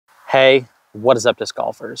Hey, what is up, disc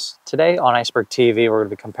golfers? Today on Iceberg TV, we're going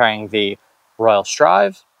to be comparing the Royal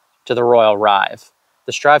Strive to the Royal Rive.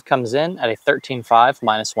 The Strive comes in at a 13.5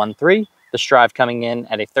 -1.3. The Strive coming in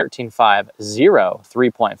at a 13.5 0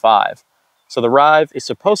 3.5. So the Rive is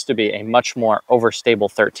supposed to be a much more overstable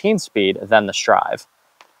 13 speed than the Strive.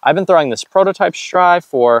 I've been throwing this prototype Strive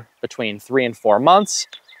for between 3 and 4 months.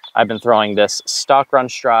 I've been throwing this stock run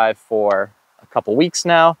Strive for a couple weeks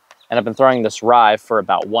now, and I've been throwing this Rive for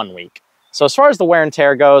about 1 week. So as far as the wear and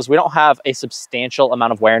tear goes, we don't have a substantial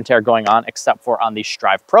amount of wear and tear going on except for on the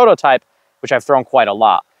Strive prototype, which I've thrown quite a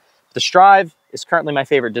lot. The Strive is currently my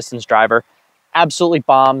favorite distance driver. Absolutely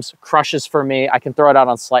bombs, crushes for me. I can throw it out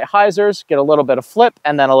on slight hyzers, get a little bit of flip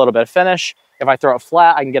and then a little bit of finish. If I throw it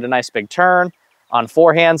flat, I can get a nice big turn. On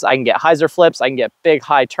forehands, I can get hyzer flips, I can get big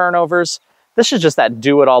high turnovers. This is just that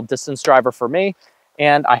do-it-all distance driver for me.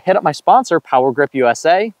 And I hit up my sponsor, Power Grip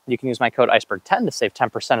USA. You can use my code Iceberg10 to save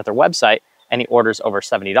 10% at their website. Any orders over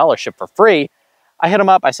 $70 ship for free. I hit them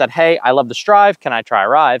up, I said, hey, I love the Strive, can I try a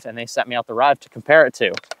Rive? And they sent me out the Rive to compare it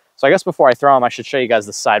to. So I guess before I throw them, I should show you guys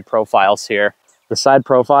the side profiles here. The side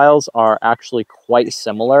profiles are actually quite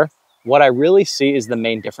similar. What I really see is the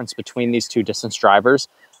main difference between these two distance drivers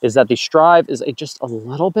is that the Strive is just a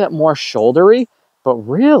little bit more shouldery, but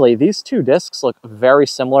really these two discs look very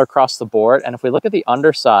similar across the board. And if we look at the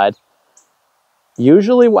underside,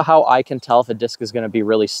 usually how I can tell if a disc is going to be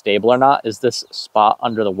really stable or not is this spot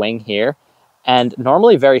under the wing here. And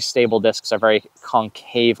normally very stable discs are very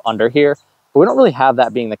concave under here, but we don't really have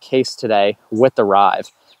that being the case today with the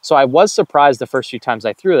Rive. So I was surprised the first few times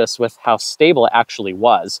I threw this with how stable it actually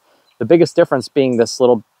was. The biggest difference being this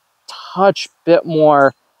little touch bit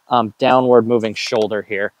more downward moving shoulder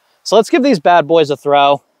here. So let's give these bad boys a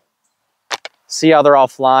throw. See how they're all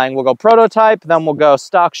flying. We'll go prototype, then we'll go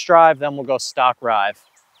stock Strive, then we'll go stock Rive.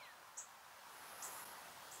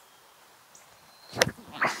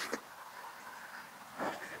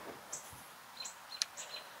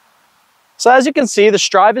 So as you can see, the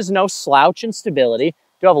Strive is no slouch in stability.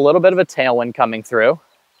 Do have a little bit of a tailwind coming through.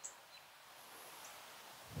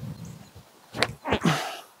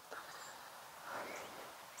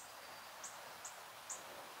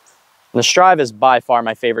 The Strive is by far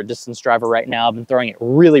my favorite distance driver right now. I've been throwing it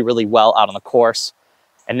really, really well out on the course.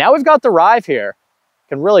 And now we've got the Rive here.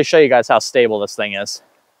 Can really show you guys how stable this thing is.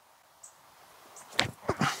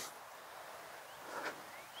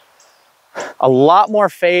 A lot more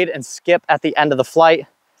fade and skip at the end of the flight.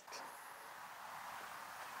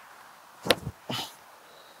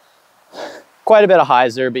 Quite a bit of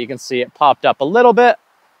hyzer, but you can see it popped up a little bit.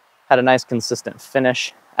 Had a nice consistent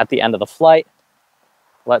finish at the end of the flight.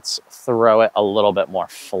 Let's throw it a little bit more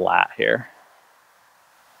flat here.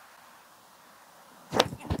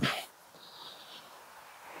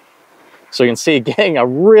 So you can see getting a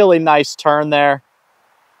really nice turn there.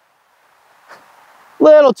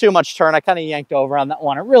 Little too much turn. I kind of yanked over on that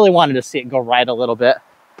one. I really wanted to see it go right a little bit.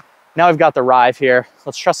 Now we've got the Rive here.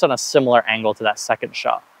 Let's trust on a similar angle to that second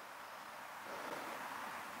shot.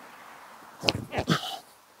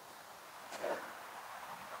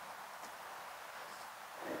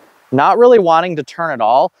 Not really wanting to turn at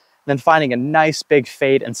all, then finding a nice big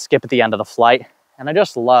fade and skip at the end of the flight. And I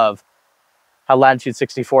just love how Latitude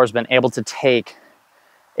 64 has been able to take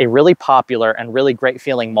a really popular and really great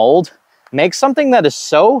feeling mold, make something that is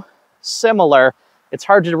so similar, it's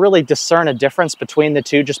hard to really discern a difference between the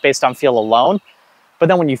two just based on feel alone. But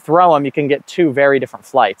then when you throw them, you can get two very different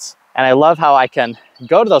flights. And I love how I can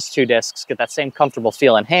go to those two discs, get that same comfortable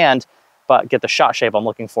feel in hand, but get the shot shape I'm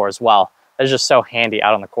looking for as well. That is just so handy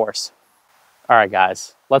out on the course. All right,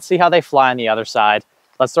 guys, let's see how they fly on the other side.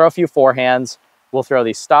 Let's throw a few forehands. We'll throw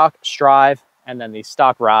the stock Strive and then the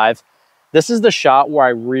stock Rive. This is the shot where I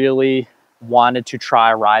really wanted to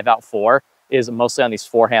try Rive out for, is mostly on these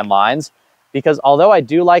forehand lines, because although I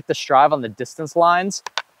do like the Strive on the distance lines,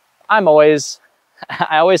 I always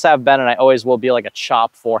have been and I always will be like a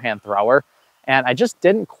chop forehand thrower. And I just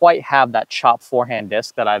didn't quite have that chop forehand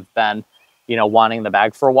disc that I've been, you know, wanting in the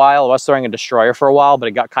bag for a while. I was throwing a destroyer for a while, but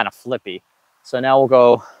it got kind of flippy. So now we'll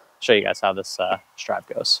go show you guys how this Strive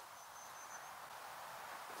goes.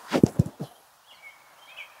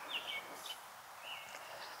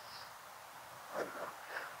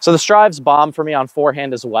 So the Strive's bomb for me on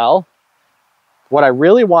forehand as well. What I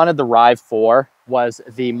really wanted the Rive for was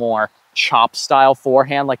the more chop style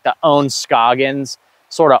forehand, like the Owen Scoggins,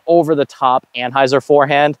 sort of over the top Anheuser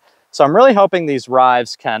forehand. So I'm really hoping these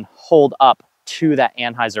Rives can hold up to that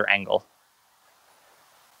Anheuser angle.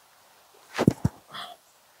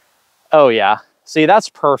 Oh yeah, see, that's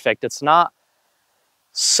perfect. It's not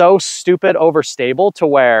so stupid overstable to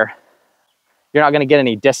where you're not going to get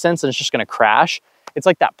any distance and it's just going to crash. It's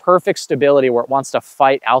like that perfect stability where it wants to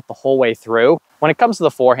fight out the whole way through. When it comes to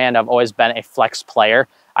the forehand, I've always been a flex player.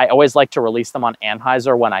 I always like to release them on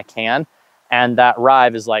Anheuser when I can. And that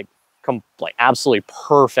Rive is like absolutely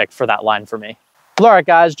perfect for that line for me. All right,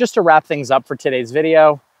 guys, just to wrap things up for today's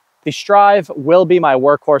video, the Strive will be my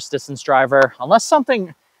workhorse distance driver unless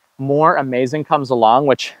something more amazing comes along,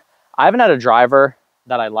 which I haven't had a driver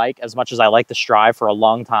that I like as much as I like the Strive for a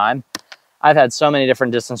long time. I've had so many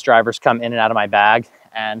different distance drivers come in and out of my bag,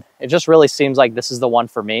 and it just really seems like this is the one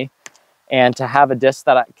for me. And to have a disc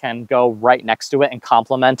that I can go right next to it and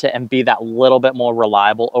complement it and be that little bit more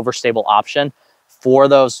reliable, overstable option for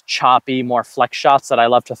those choppy, more flex shots that I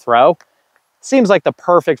love to throw, seems like the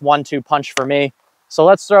perfect 1-2 punch for me. So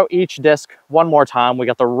let's throw each disc one more time. We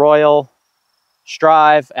got the Royal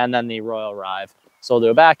Strive and then the Royal Rive. So we'll do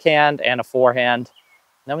a backhand and a forehand,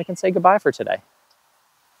 and then we can say goodbye for today.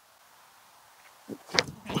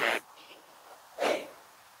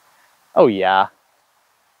 Oh yeah.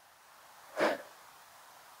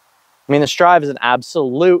 I mean, the Strive is an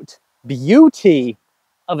absolute beauty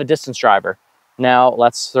of a distance driver. Now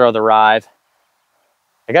let's throw the Rive.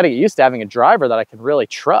 I got to get used to having a driver that I can really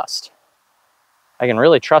trust. I can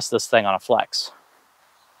really trust this thing on a flex.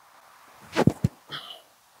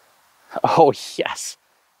 Oh yes,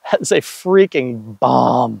 that's a freaking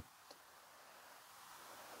bomb.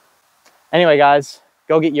 Anyway, guys,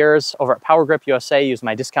 go get yours over at Power Grip USA. Use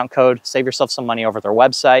my discount code. Save yourself some money over at their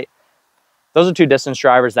website. Those are two distance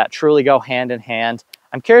drivers that truly go hand in hand.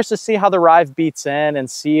 I'm curious to see how the Rive beats in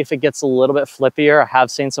and see if it gets a little bit flippier. I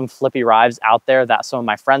have seen some flippy Rives out there that some of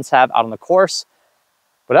my friends have out on the course.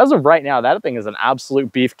 But as of right now, that thing is an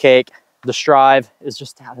absolute beefcake. The Strive is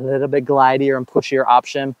just a little bit glidier and pushier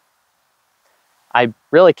option. I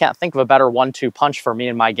really can't think of a better 1-2 punch for me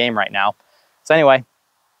in my game right now. So anyway,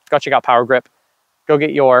 go check out Power Grip. Go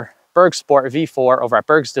get your Berg Sport V4 over at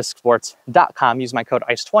bergsdiscsports.com. Use my code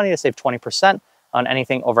ICE20 to save 20% on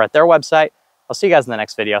anything over at their website. I'll see you guys in the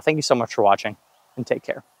next video. Thank you so much for watching, and take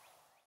care.